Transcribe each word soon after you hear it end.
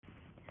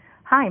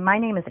Hi, my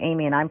name is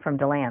Amy and I'm from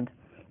DeLand.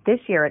 This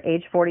year, at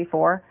age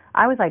 44,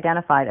 I was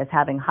identified as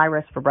having high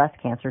risk for breast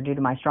cancer due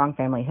to my strong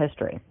family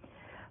history.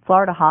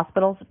 Florida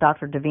Hospital's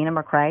Dr. Davina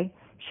McCrae,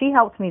 she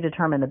helped me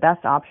determine the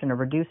best option to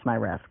reduce my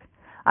risk.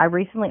 I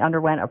recently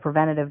underwent a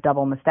preventative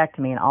double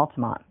mastectomy in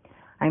Altamont.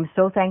 I am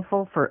so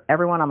thankful for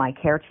everyone on my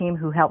care team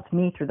who helped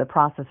me through the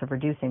process of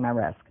reducing my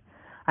risk.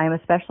 I am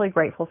especially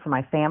grateful for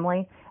my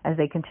family as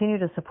they continue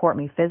to support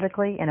me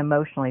physically and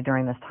emotionally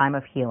during this time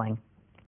of healing.